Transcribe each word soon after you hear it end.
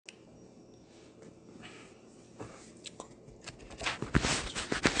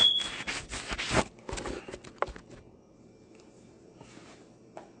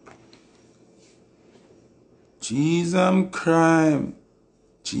Jesus crime.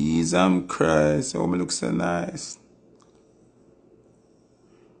 Jesus Christ. Oh, me look so nice.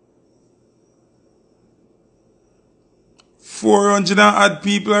 $400 odd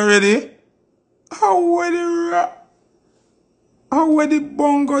people already. How were the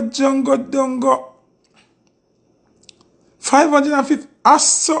bongo jungo dungo? 550. I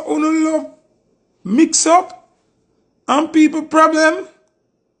saw on love mix up and people problem.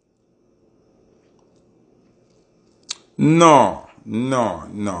 No.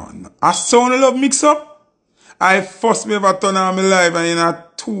 I saw on love mix up. I first me ever turn on my live and in a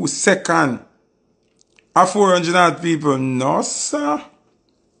 2 seconds. A 400 odd people. No, sir.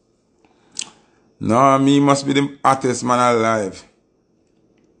 No, me must be the hottest man alive.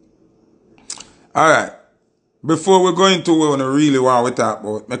 Alright. Before we go into what we really want to talk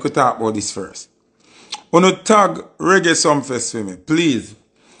about, make we talk about this first. When you tag Reggae Sumfest for me, please.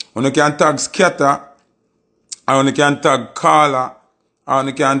 When you can tag Scatter, and you can tag Carla, and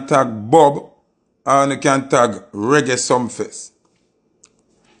you can tag Bob, and you can tag Reggae Sumfest.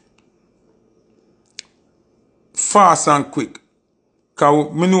 Fast and quick.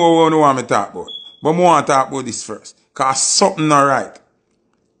 Because I know what I want to talk about. But I want to talk about this first. Because something not right.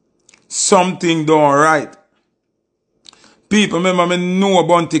 Something don't right. People, remember, I know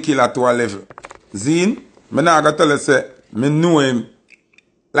Bounty Killer to a level. Zine, I not going to tell you, say, I know him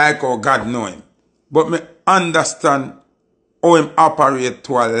like how God know him. But I understand how him operate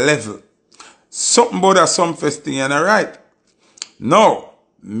to a level. Something about that Sumfest thing ain't right. Now,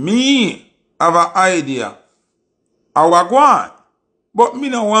 me have an idea how I go on. But me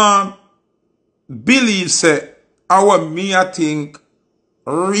no want believe say how me I think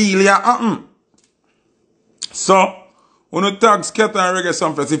really happen. So, when you tag Scatter and Reggae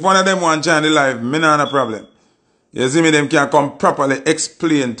Sumfest, if one of them want to join the live, me not have a problem. You see me, them can come properly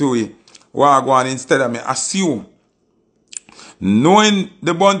explain to you what I go on instead of me assume. Knowing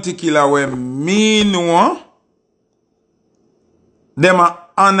the Bounty Killer where me know, them a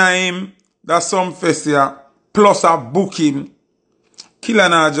honor him, that Sumfest here, plus a book him. Killer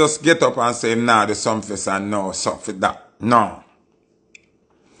now just get up and say, nah, the Sumfest and no, something that. No.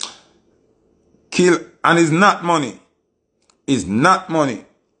 Kill, and it's not money. It's not money.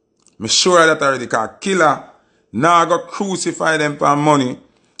 I'm sure that already, because Killer now go crucify them for money.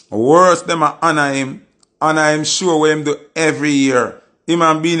 Worse, them a honor him. Honor him sure what him do every year. Him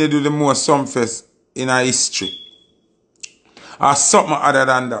and Beanie do the most Sumfest in our history. Or something other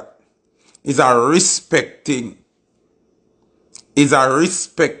than that. It's a respecting. It's a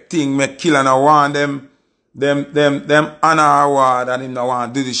respecting. Me Killer no want them honor award and him no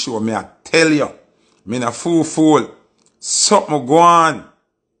want do the show. Me I tell you. Me na fool. Something go on.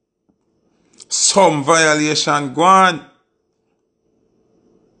 Some violation go on.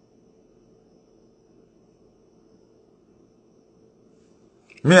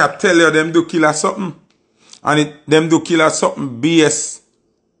 Me I tell you them do Killer something. And them do Killer something BS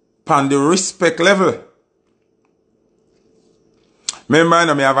pan the respect level. Remember, I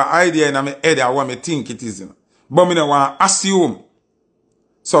have an idea in my head of what I think it is. But I don't want to assume.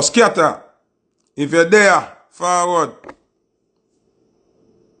 So, Scatter, if you're there, forward.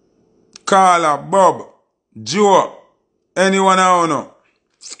 Carla, Bob, Joe, anyone I know.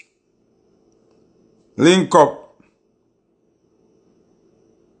 Link up.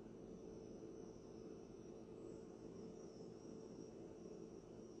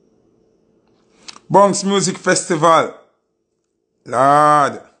 Bunks Music Festival.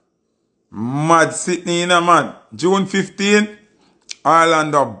 Lord. Mad Sydney, man. June 15.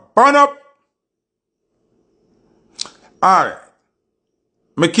 Orlando. Burn up. Alright.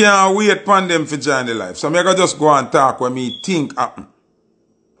 I can't wait upon them for join the life. So I can just go and talk when me think happen.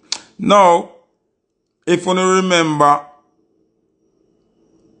 Now, if you remember,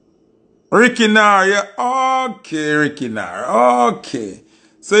 Ricky Nar, yeah, okay, Ricky Nar, okay.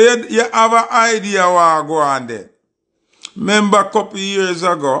 So you have an idea what go on then. Remember a couple years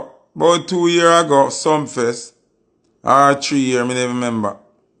ago, about 2 years ago, Sumfest, or 3 years, I never remember.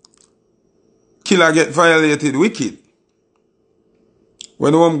 Killer get violated wicked.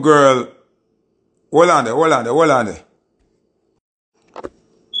 When one girl, hold on there.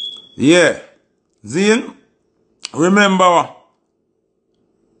 Yeah. Zine, remember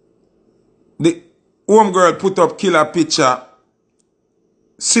the home girl put up Killer picture,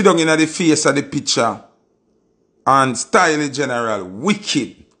 sit down in the face of the picture, and style in general,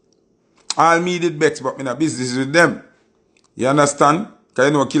 wicked. All me did bets, but me no business with them. You understand? Because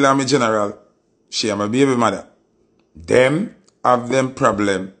you know Killer me general, she am a baby mother. Them have them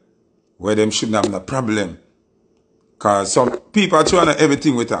problem where them shouldn't have no problem. Because some people are trying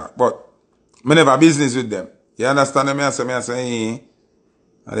everything with her, but me never business with them. You understand me? I say,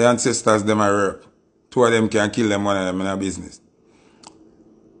 the ancestors, them are work. Two of them can kill them, one of them in a business.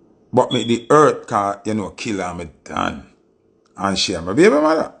 But me, the earth can, kill them, me done. And share my baby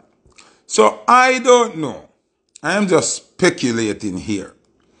mother. So I don't know. I am just speculating here.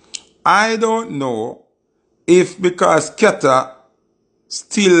 I don't know if because Keta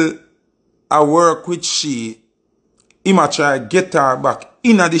still a work with she, he might try get her back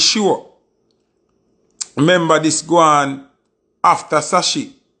in the show. Remember this go on after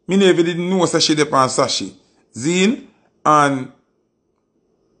Sashi. Me never didn't know Sashi depend Sashi. Zin and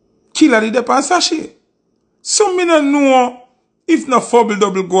Killer did depend Sashi. So me don't know if no fubble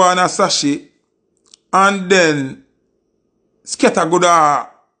double go on a Sashi and then Sketa go da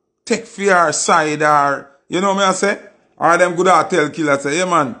take fear side or you know me I say? Or them go da tell Killer say, yeah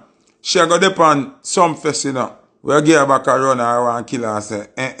man, she go depend sumfest, you know. We give her back a run or one kill her and say,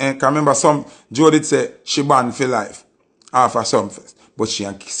 can remember some Joe did say she banned for life after sumfest. But she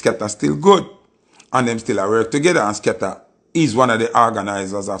and Sketa still good. And them still work together and Sketa is one of the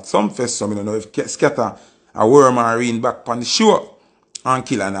organizers of sumfest. So I don't know if Sketa a worm or rain back on the show and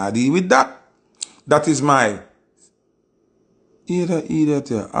kill and I deal with that. That is my either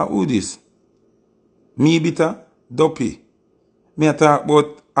who this? Me bitter? Dopey. Me I talk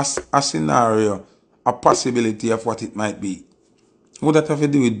about a scenario. A possibility of what it might be. What that have to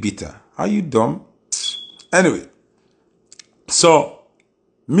do with bitter? Are you dumb? Anyway. So,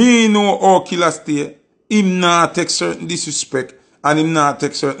 me know how Killer stay. Him not take certain disrespect. And him not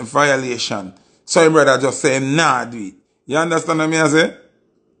take certain violation. So him brother just say him nah do it. You understand what I say?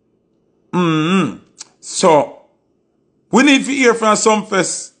 So, we need to hear from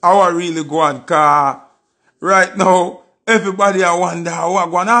sumfest how I really go on. Cause right now, everybody I wonder how I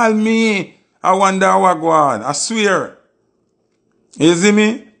go on. All me. I wonder how I go on. I swear. You see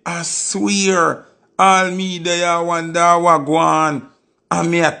me? I swear. All me there, I wonder how I go on.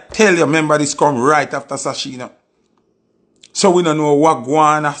 And me, I tell you, remember this come right after Sashina. So we don't know what go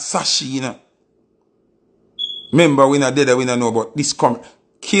on at Sashina. Remember, we not dead, we don't know about this come.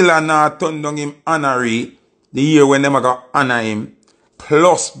 Killer now turn down him honorary. The year when them got honor him.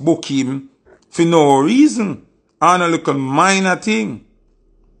 Plus book him. For no reason. On a little minor thing.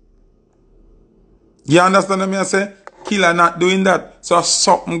 You understand what I say? Killer not doing that. So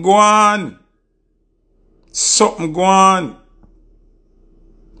something go on. Something go on.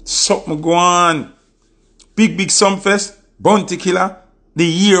 Something go on. Big sumfest. Bounty Killer. The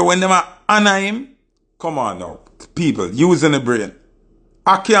year when them honor him. Come on now. People, using the brain.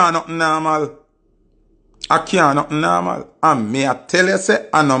 I can't nothing normal. I can't nothing normal. And may I tell you say,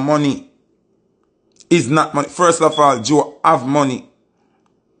 I no money. It's not money. First of all, Joe have money.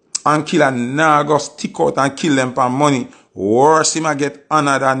 And Killer now go stick out and kill them for money. Worse him a get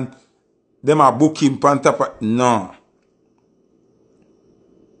honor than them a book him on top of. No.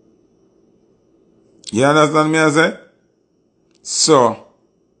 You understand me I say? So,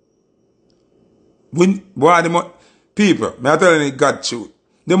 when people, me I telling you God truth.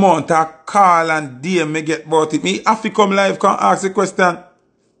 The amount of call and DM me get about it. Me have to come live can ask the question.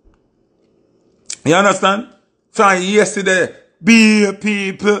 You understand? From yesterday, be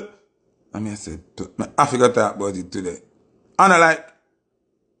people. I mean, I said, I forgot to talk about it today. And I like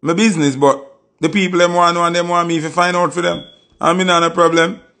my business, but the people them want to know and them want me to find out for them. I mean, not a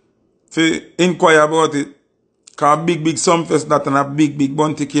problem to inquire about it. Because big sumfest that and a big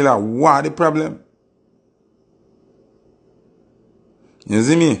bounty killer. What the problem? You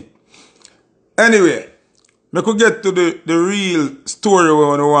see me? Anyway, I could get to the real story we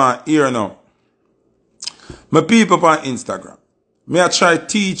want to hear now. My people on Instagram. Me I try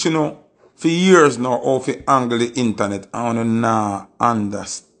teach, for years now how to angle the internet. I want to now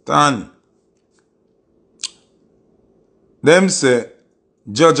understand. Them say,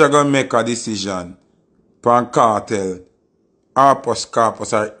 judge are going to make a decision for cartel, Arpus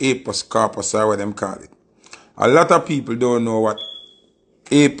Corpus or Apus Corpus or what them call it. A lot of people don't know what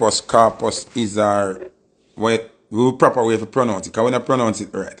Apus Corpus is or what the proper way to pronounce it, because we don't pronounce it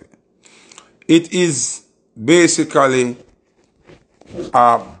right. It is basically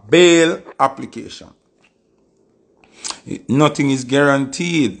a bail application. Nothing is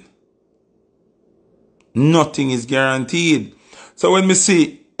guaranteed. Nothing is guaranteed. So when me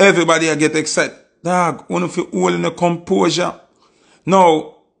see everybody I get excited, dog, one of you all in a composure.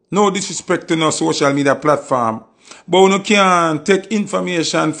 No disrespect to no social media platform. But you can take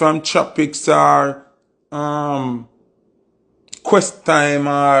information from Tropics or Quest Time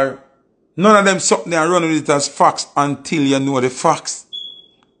or none of them something and run with it as facts until you know the facts.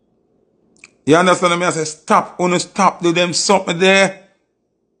 You understand me? I say stop, stop do them something there.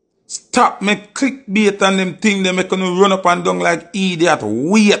 Stop me clickbait and them thing they make you run up and down like idiot.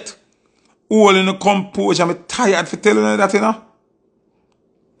 Wait. All in the composure. I'm tired for telling you that, you know.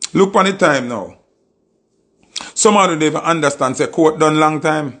 Look on the time now. Some of them don't even understand, say court done long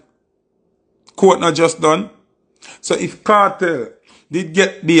time. Court not just done. So if cartel did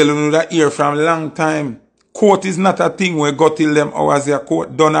get bail, you know that hear from long time. Court is not a thing where go till them hours your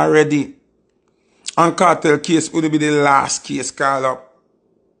court done already. And cartel case would be the last case called up.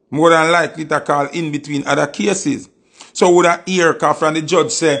 More than likely to call in between other cases. So would a hear from the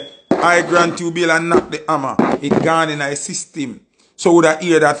judge say, I grant you bail and knock the hammer. It gone in a system. So would I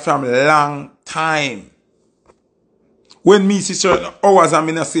hear that from long time. When me see certain hours and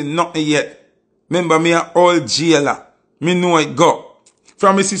me not see nothing yet. Remember me an old jailer. Me know it go.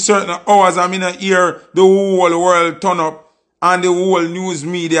 From me see certain hours and me not hear the whole world turn up and the whole news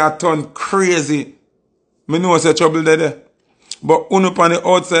media turn crazy. Me know say trouble there. But uno on the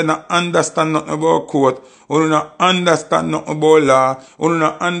outside not understand nothing about court. Uno not understand nothing about law. Uno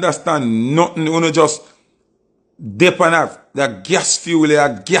not understand nothing. Uno just dip on that gas fuel,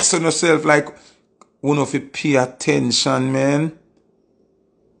 that gas on yourself like uno fi pay attention, man.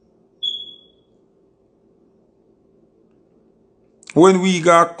 When we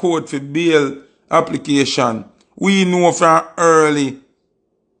got court for bail application, we know from early.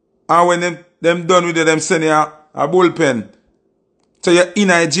 And when them done with it, them send you a bullpen. So you're in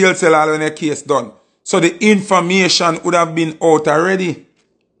a jail cell all when the case done. So the information would have been out already.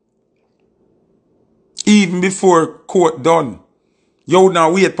 Even before court done. You would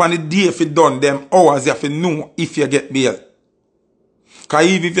not wait for the day if it done them hours you have to know if you get bail. Because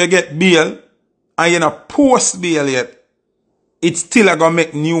even if you get bail and you're not post bail yet, it's still going to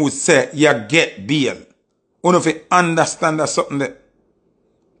make news say you get bail. You know if you understand that something there.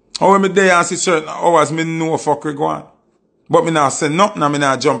 How when me there and see certain hours, me know fuck we go on. But me not say nothing and me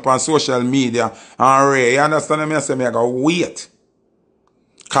not jump on social media and ray. You understand me? I say me I gotta wait.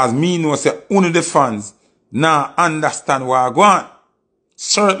 Cause me know say only the fans now understand what I go on.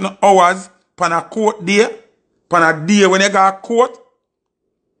 Certain hours pan a court day, pan a day when you got court,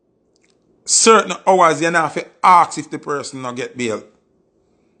 certain hours you not have to ask if the person not get bail.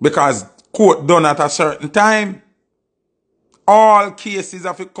 Because court done at a certain time. All cases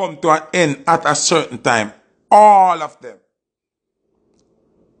have to come to an end at a certain time. All of them.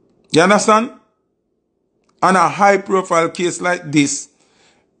 You understand? On a high profile case like this,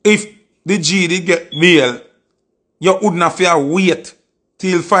 if the G did get bail, you wouldn't have to wait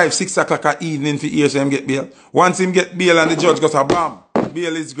till 5, 6 o'clock at evening for hear him get bail. Once him get bail and the judge goes a bam,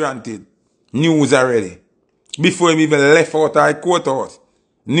 bail is granted. News already. Before him even left out of the courthouse,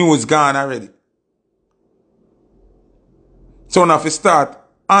 news gone already. So now if you start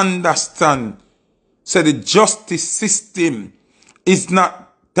understand, say the justice system is not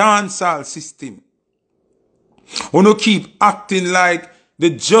dancehall system. We don't keep acting like the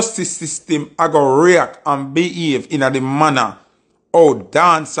justice system are going to react and behave in a manner how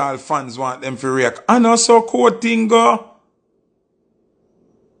dancehall fans want them to react. And also court thing go.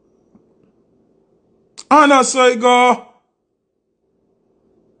 And also it go.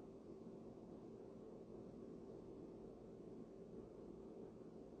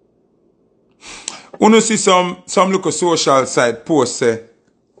 When you see some local social site post say,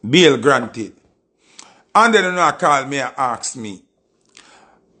 bail granted. And then you call me and ask me,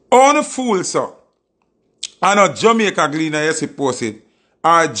 all the fools, sir, and a Jamaica Gleaner, yes, he posted,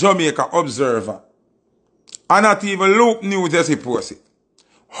 or a Jamaica Observer, and not even Loop News, yes, he posted.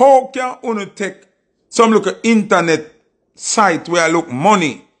 How can you take some look at internet site where I look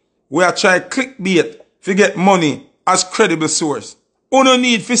money, where I try clickbait to get money as credible source? You no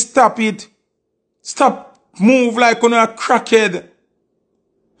need to stop it. Stop move like on a crackhead.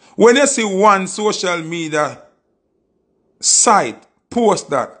 When you see one social media site post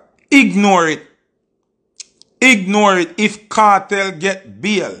that, ignore it. Ignore it. If cartel get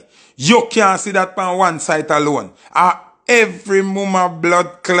bail, you can't see that on one site alone. Every mama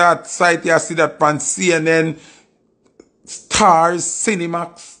blood clot site you see that on CNN, Stars,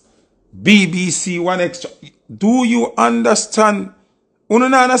 Cinemax, BBC, One Extra. Do you understand? You know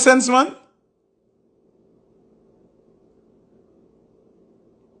no sense, man?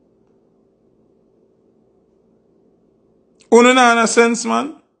 You know no sense,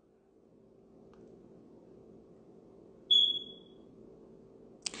 man?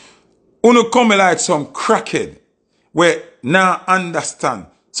 You come like some crackhead where now understand.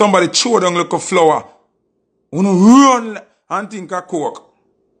 Somebody throw down like a flower. You run and think a coke.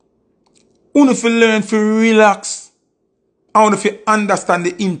 You feel learn to relax. I want to understand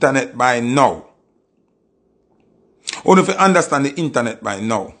the internet by now. You feel understand the internet by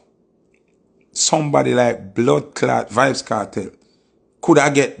now. somebody like Blood Clot Vibes Cartel could I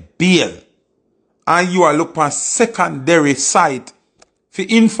get bail and you are look on secondary site for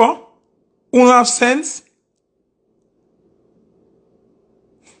info? You have sense?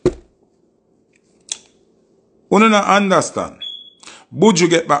 You don't understand. Buju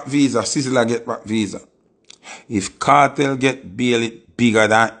get back visa, Sizzla get back visa. If Cartel get bail, it bigger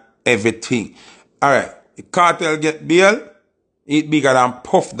than everything. Alright, if Cartel get bail, it bigger than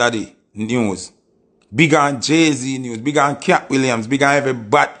Puff Daddy news. Bigger than Jay-Z news. Bigger than Cat Williams. Bigger than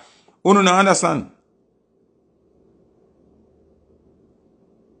everybody. You don't understand.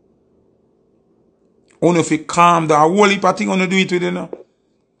 You know if you calm down. A whole heap of things you do it with you know.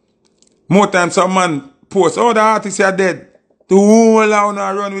 More times some man post, oh the artists are dead. The whole lot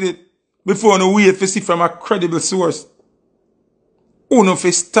run with it. Before you wait for see from a credible source. You know if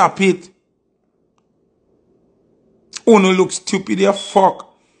you stop it. You know look stupid you fuck.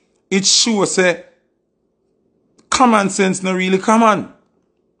 It shows say common sense not really common.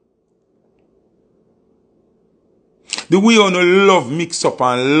 The way you know love mix up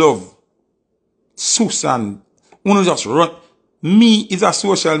and love Susan, you just run. Me is a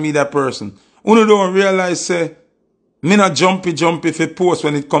social media person. You don't realize say me not jumpy for post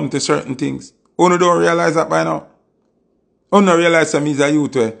when it comes to certain things. You don't realize that by now. You don't realize that me is a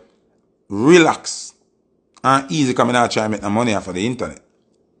youth where relax and easy coming out try to make the money off of the internet.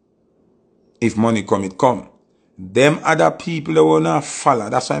 If money come, it come. Them other people that will not follow.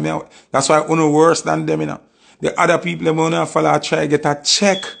 That's why you know worse than them, you know. The other people that will not follow try to get a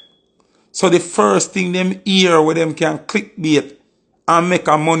check. So the first thing them hear where them can clickbait and make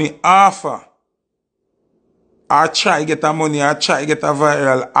a money offer. I try to get a money, I try to get a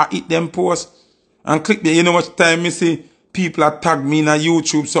viral, I hit them posts and clickbait. You know much time me see people are tag me in a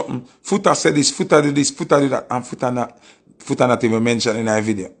YouTube something. Foota said this, Foota do this, Foota do that, and Foota not even mentioned in a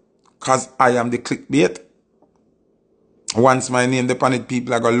video. Cause I am the clickbait. Once my name depend it,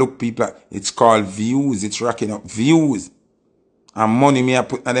 people are gonna look people. It's called views. It's racking up views. And money me I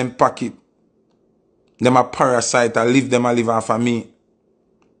put in them pocket. Them a parasite. I live them, I live off of me.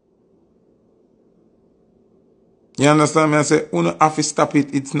 You understand me? I say, you know, have to stop it.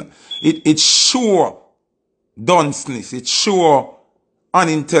 It's sure dunceness. It's sure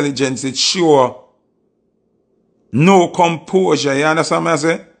unintelligence. It's sure no composure. You understand me? I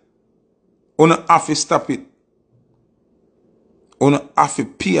say, you know, have to stop it. You know, have to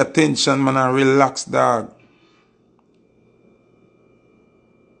pay attention, man, and relax, dog.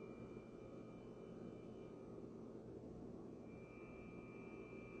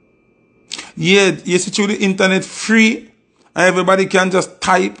 Yeah, you see through the internet free, and everybody can just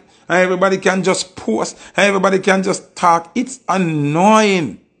type, and everybody can just post, and everybody can just talk. It's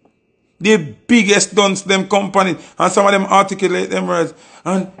annoying. The biggest dunce them company, and some of them articulate them words.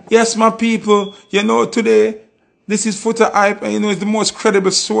 And yes, my people, you know, today, this is Foota hype, and you know, it's the most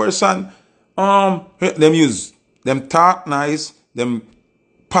credible source, and them talk nice, them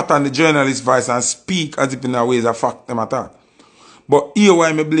pat on the journalist voice and speak as if in a way is a fact them attack. But here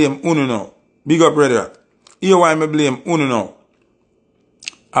why me blame Uno now. Big up, brother. Here why me blame Uno now.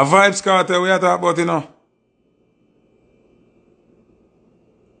 A Vibes Cartel we are talking about, you know.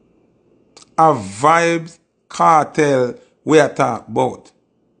 A Vibes Cartel we are talking about.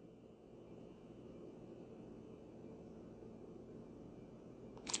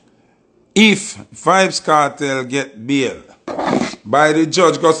 If Vibes Cartel get bail by the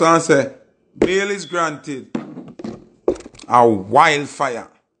judge goes and say bail is granted, a wildfire.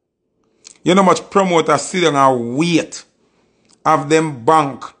 You know much promoters sit down and wait. Have them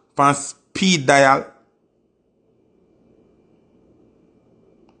bank on speed dial.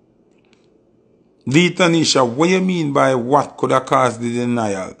 Tanisha, what you mean by what could have caused the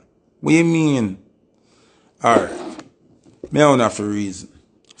denial? What you mean? Alright. Me I have a reason.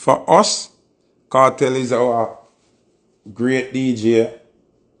 For us, Cartel is our great DJ,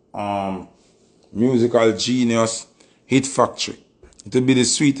 musical genius, hit factory. It will be the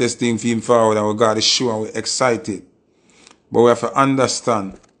sweetest thing for him forward, and we got the show and we're excited. But we have to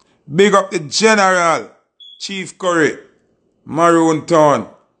understand. Big up the General, Chief Curry, Maroon Town.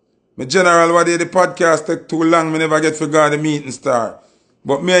 My General, what did the podcast take too long, me never get to go the meeting star.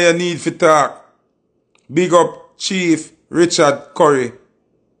 But me you need for talk. Big up Chief Richard Curry,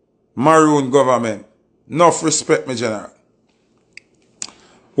 Maroon Government. Enough respect, my General.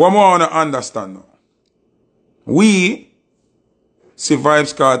 What more I want to understand now? We see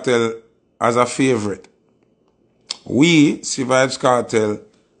Vibes Cartel as a favorite. We see Vibes Cartel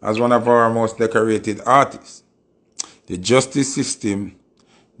as one of our most decorated artists. The justice system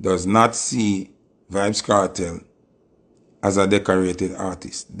does not see Vibes Cartel as a decorated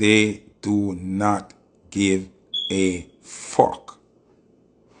artist. They do not give a fuck.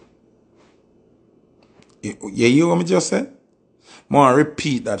 You hear what I just said? I want to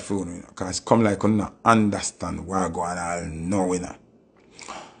repeat that for you, because it's come like you not understand what I'm going on now.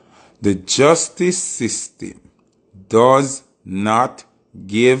 The justice system does not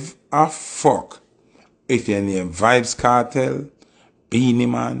give a fuck if your name Vibes Cartel, Beanie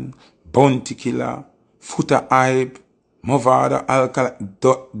Man, Bounty Killer, Foota Hype, Movada, Alkali,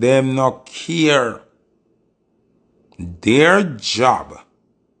 them not care. Their job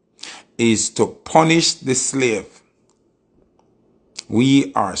is to punish the slave.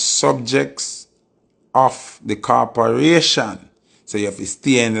 We are subjects of the corporation. So you have to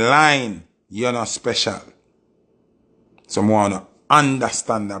stay in line. You're not special. So I want to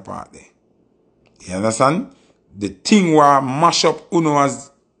understand that part there. You understand? The thing where mash up uno as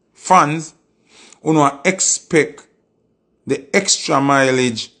fans, uno expect the extra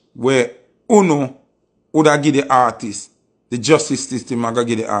mileage where uno would have give the artist, the justice system would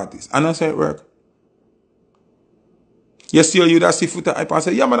give the artist. And that's how it work. Yes, you that see Foota Hype and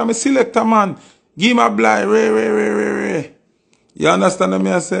say, yeah, man, I'm a selector, man. Give me a blind, re. You understand what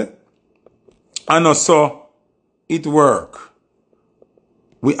I say? And also, it work.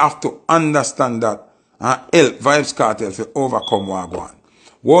 We have to understand that and help Vibes Cartel to overcome what I want.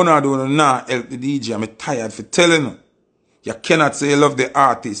 What I do now help the DJ. I'm tired for telling you. You cannot say you love the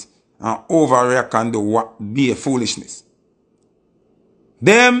artist and overreact and do what be a foolishness.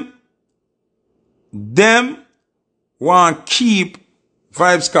 Them want to keep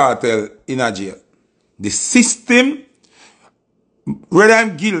Vibes Cartel in a jail. The system, whether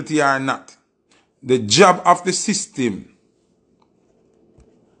I'm guilty or not, the job of the system,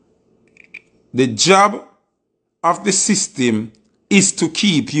 is to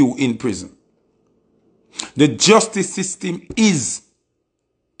keep you in prison. The justice system is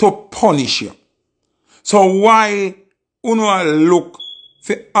to punish you. So why uno look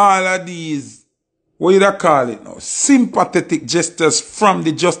for all of these, what you call it now, sympathetic gestures from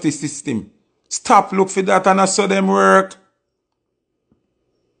the justice system? Stop look for that and I saw them work.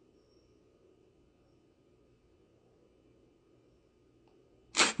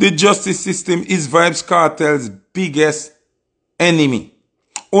 The justice system is Vibes Cartel's biggest enemy.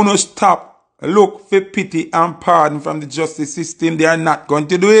 Uno stop, look for pity and pardon from the justice system. They are not going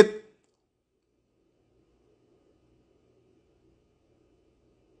to do it.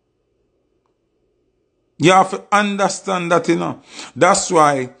 You have to understand that, you know. That's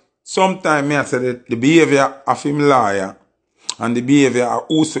why sometimes I say that the behavior of him lawyer and the behavior of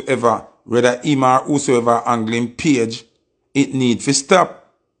whosoever, whether him or whosoever angling page, it need to stop.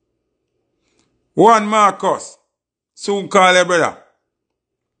 One Marcus, soon call your brother.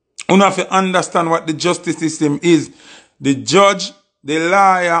 You have to understand what the justice system is. The judge, the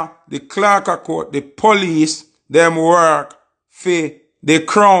lawyer, the clerk of court, the police, them work for the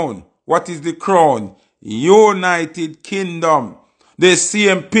crown. What is the crown? United Kingdom. The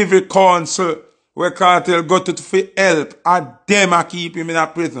same privy council where Cartel go to for help, and them a keep him in a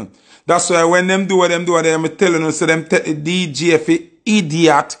prison. That's why when them do what them do, them telling us, so them take the DJ for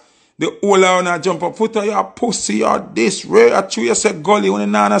idiot. The whole owner jump up, Foota, you pussy, you this, way, I chew you say gully, when it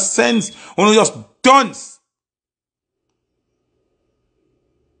not sense, when you just dunce.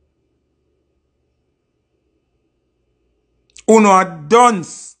 Uno a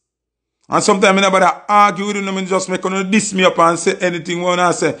dunce. And sometimes I never argue with them and just make them diss me up and say anything when I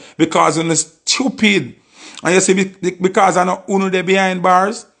say, because you're stupid. And you see, because I know uno they behind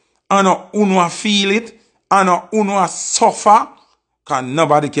bars, I know uno feel it, I know uno suffer. Cause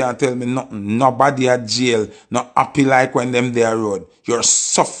nobody can tell me nothing. Nobody at jail, not happy like when them there road. You're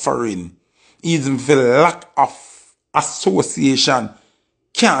suffering. Even for lack of association.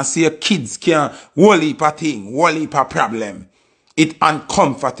 Can't see your kids, can't whole heap of thing, whole heap of problem. It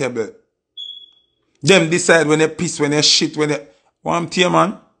uncomfortable. Them decide when they piss, when they shit, when they... What I'm telling you,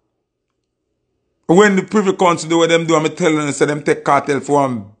 man? When the privy council do what them do, I'm telling them, say them take Cartel for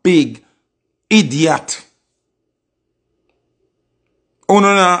one big idiot. You don't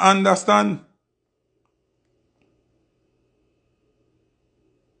understand?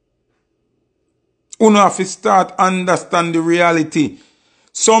 You have to start understand the reality.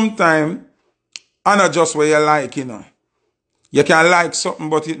 Sometimes, I not just what you like, you know. You can like something,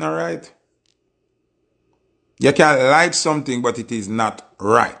 but it's not right. You can like something, but it is not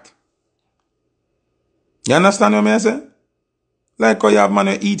right. You understand what I say? Like how you have man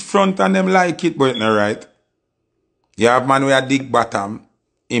who eat front and them like it, but it's not right. You have man who dig bottom,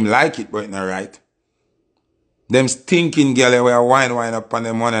 him like it, but it's not right. Them stinking girl who wine up on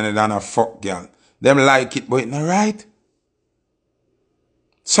them one and a fuck girl. Them like it, but it's not right.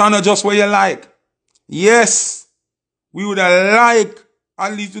 So not just what you like. Yes, we would have liked,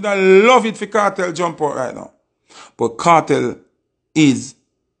 at least would have loved it for Cartel jump out right now. But Cartel is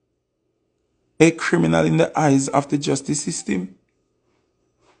a criminal in the eyes of the justice system.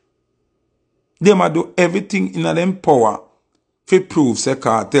 They might do everything in them power to prove that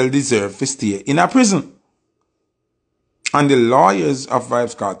Cartel deserve to stay in a prison. And the lawyers of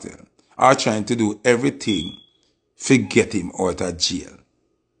Vybz Cartel are trying to do everything to get him out of jail.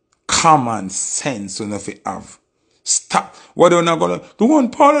 Common sense you know fi have. Stop. What they're not gonna do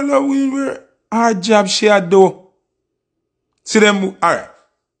one parallel where our job she a do. See them alright.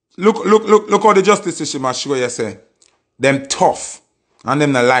 Look how the justice system I show you say. Them tough. And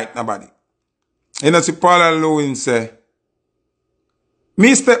them not like nobody. You know see Paula Lewin say,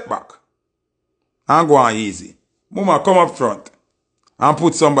 me step back and go on easy. Mama come up front and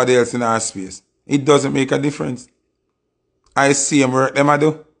put somebody else in our space. It doesn't make a difference. I see him work them I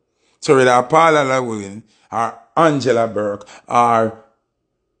do. So whether Paula Lewin or Angela Burke or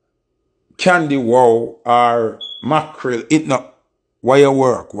Candy Wow or Mackerel, it not. Why you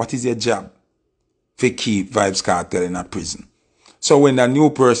work? What is your job? To keep Vybz Cartel in a prison. So when a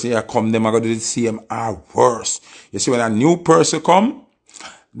new person here come, them are going to do the same or worse. You see, when a new person come,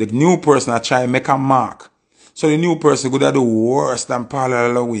 the new person are try to make a mark. So the new person could do worse than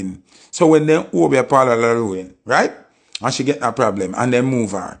Paula Lewin. So when they obey Paula Lewin, right? And she get a problem and they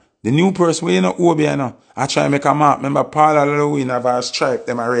move her. The new person, we not obey now. I try to make a mark. Remember Paula Lewin have a stripe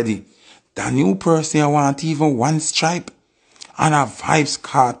them already. The new person I want even one stripe. And a Vybz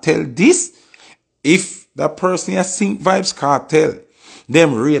Cartel this. If the person has seen Vybz Cartel,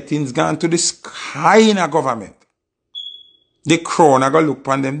 them ratings gone to the sky in a government. The crown are going to look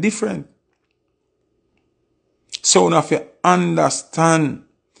upon them different. So now if you understand,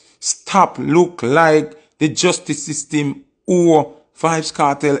 stop look like the justice system or Vybz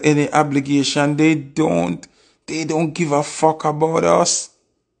Cartel any obligation. They don't give a fuck about us.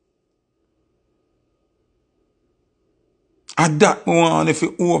 At that moment, if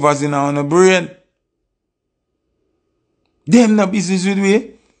it overs in our brain, them no business with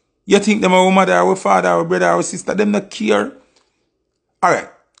we. You think them our mother, our father, our brother, our sister, them not care. Alright.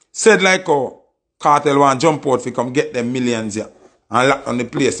 Said like Cartel want jump out fi come get them millions here and lock on the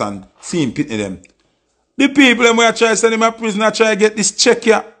place and see him pitney them. The people them we try to send him a prison and try to get this check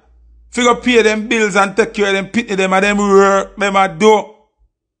here. Figure pay them bills and take care of them pitney them and them work them a do.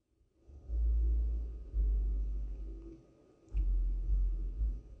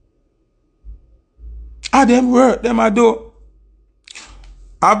 And them work them a do.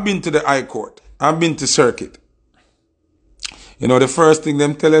 I've been to the High Court. I've been to circuit. You know the first thing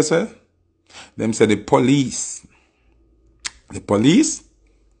them tell us, them say the police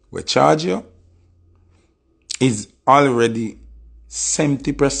will charge you is already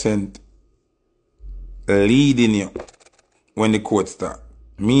 70% leading you when the court start.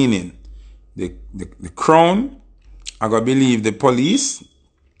 Meaning the crown I gotta believe the police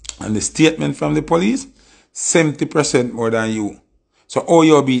and the statement from the police 70% more than you. So how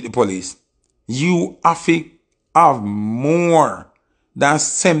you beat the police? You have to have more than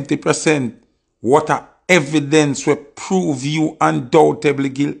 70% what are evidence will prove you undoubtedly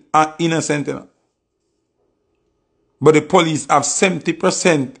guilty and innocent. You know? But the police have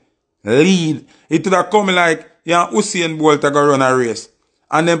 70% lead. It would have come like Usain Bolt to go run a race.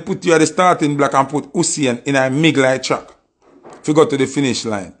 And then put you at the starting block and put Usain in a mig-like track. If you go to the finish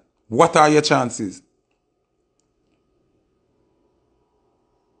line. What are your chances?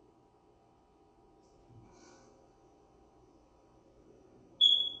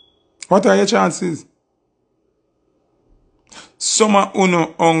 What are your chances? Some of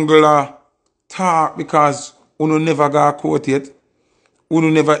uno ungla talk because uno never got court yet. Uno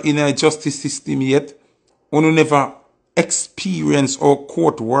never in a justice system yet. Uno never experience or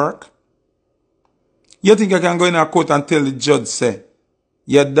court work. You think I can go in a court and tell the judge say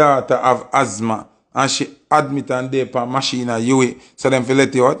your daughter have asthma and she admit and they per machine and you so them feel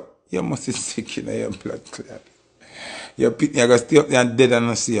let you out? You must be sick in your blood clot. Your pitney are going to stay up there and dead and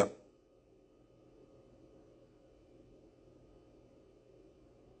not see you.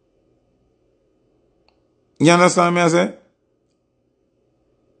 You understand me I say?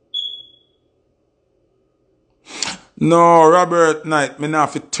 No, Robert Knight, me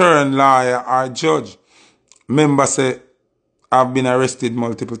not fi turn lawyer or judge. Member say, I've been arrested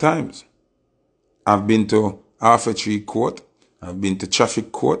multiple times. I've been to Arbitrary Court. I've been to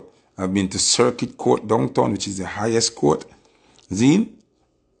Traffic Court. I've been to Circuit Court downtown, which is the highest court. Zine,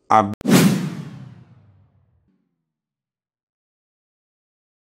 I've